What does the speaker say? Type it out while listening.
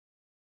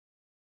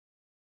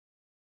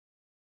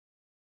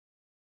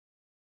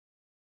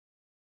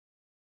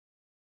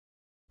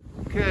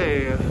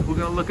Okay, we're going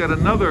to look at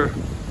another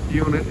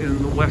unit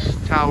in the west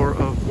tower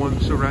of One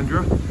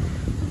Surrendra.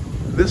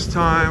 This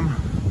time,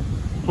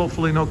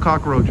 hopefully no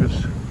cockroaches.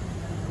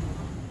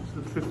 It's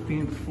the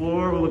 15th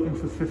floor. We're looking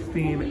for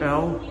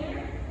 15L.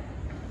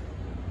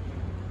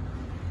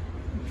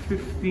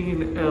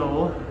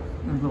 15L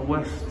in the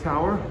west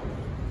tower.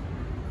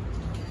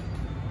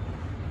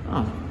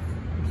 Oh,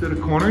 is it a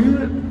corner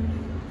unit?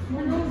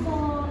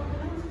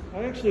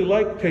 I actually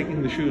like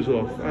taking the shoes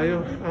off.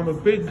 I'm a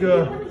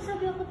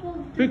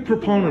big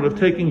proponent of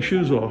taking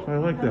shoes off. I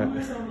like that.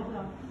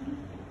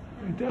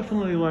 I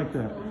definitely like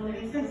that.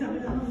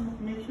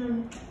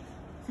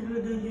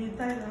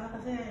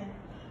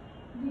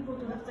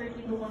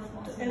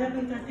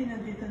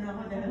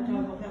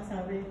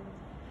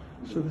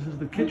 So this is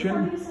the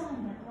kitchen.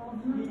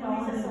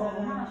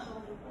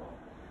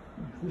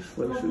 This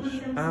place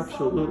is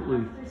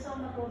absolutely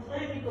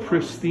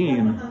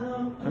pristine.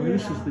 I mean,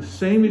 this is the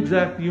same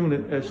exact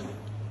unit as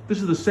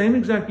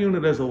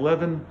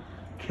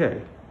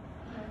 11K,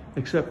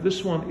 except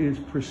this one is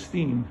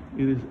pristine.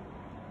 It is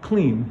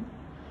clean,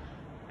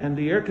 and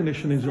the air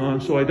conditioning is on,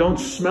 so I don't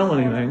smell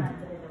anything.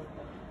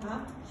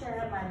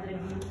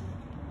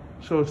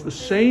 So it's the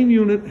same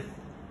unit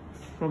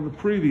from the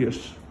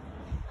previous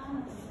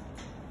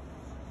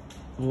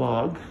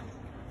log,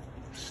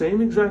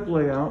 same exact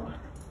layout,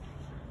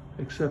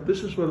 except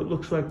this is what it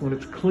looks like when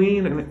it's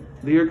clean and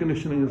the air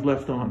conditioning is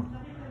left on.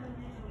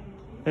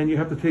 And you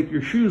have to take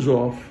your shoes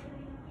off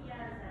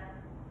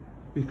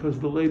because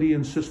the lady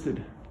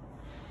insisted.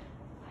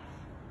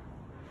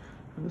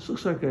 And this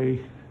looks like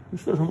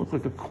this doesn't look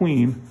like a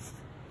queen.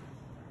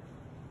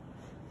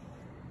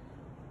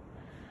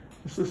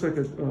 This looks like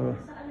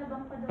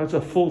that's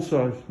a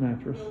full-size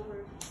mattress.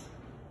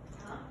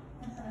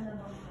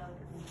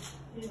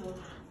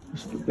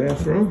 This is the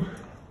bathroom.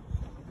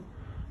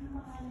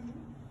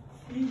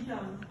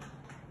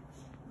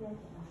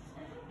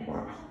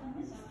 Wow.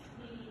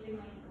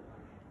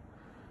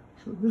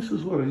 So this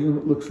is what a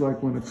unit looks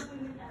like when it's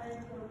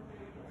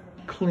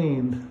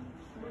cleaned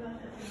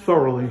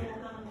thoroughly.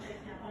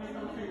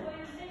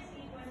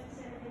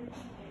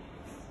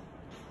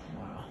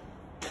 Wow.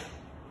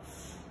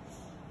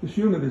 This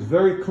unit is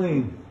very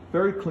clean,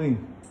 very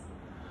clean.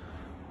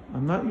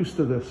 I'm not used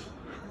to this.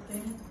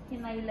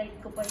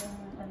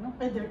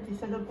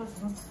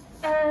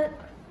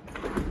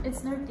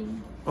 It's dirty.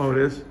 Oh, it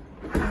is?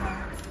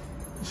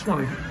 Just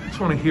want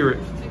to hear it.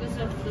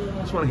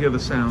 Just want to hear the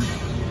sound.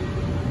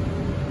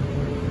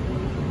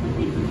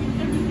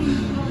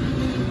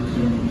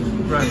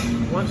 Right.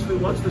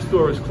 Once this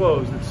door is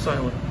closed, it's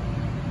silent.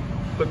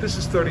 But this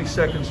is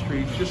 32nd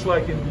Street, just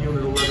like in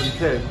Unit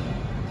 11K.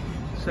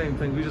 Same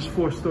thing. We're just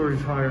 4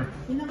 stories higher.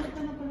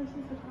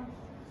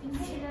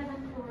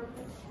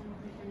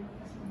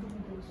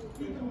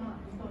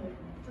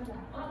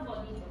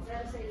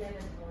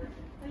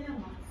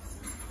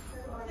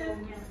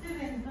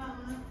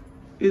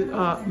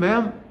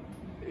 Ma'am,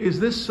 is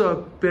this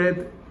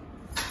bed,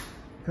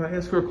 can I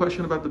ask her a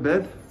question about the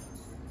bed?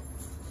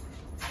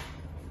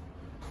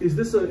 Is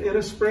this an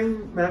inner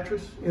spring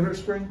mattress, inner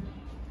spring?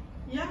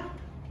 Yeah.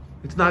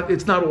 It's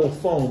not all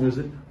foam, is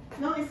it?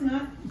 No, it's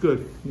not.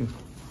 Good, yeah.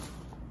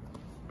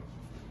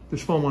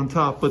 There's foam on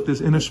top, but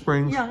there's inner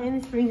springs. Yeah,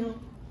 inner spring.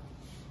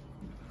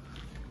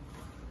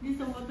 This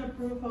is a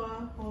waterproof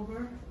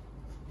cover.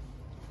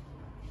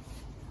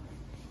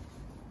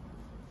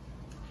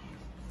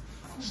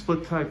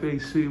 Split type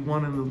AC,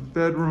 one in the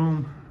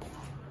bedroom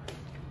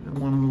and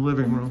one in the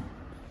living room.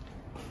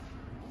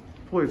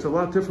 Boy, it's a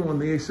lot different when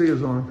the AC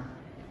is on,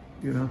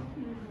 you know,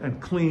 and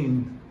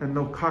clean and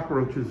no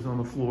cockroaches on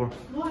the floor.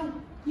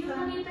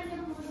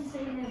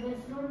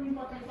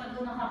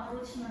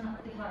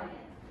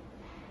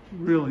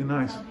 Really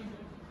nice.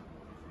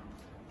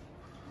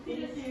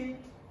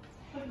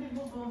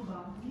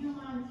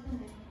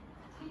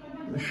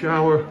 The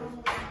shower.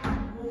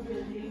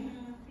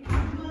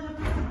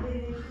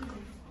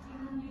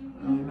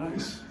 Really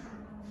nice.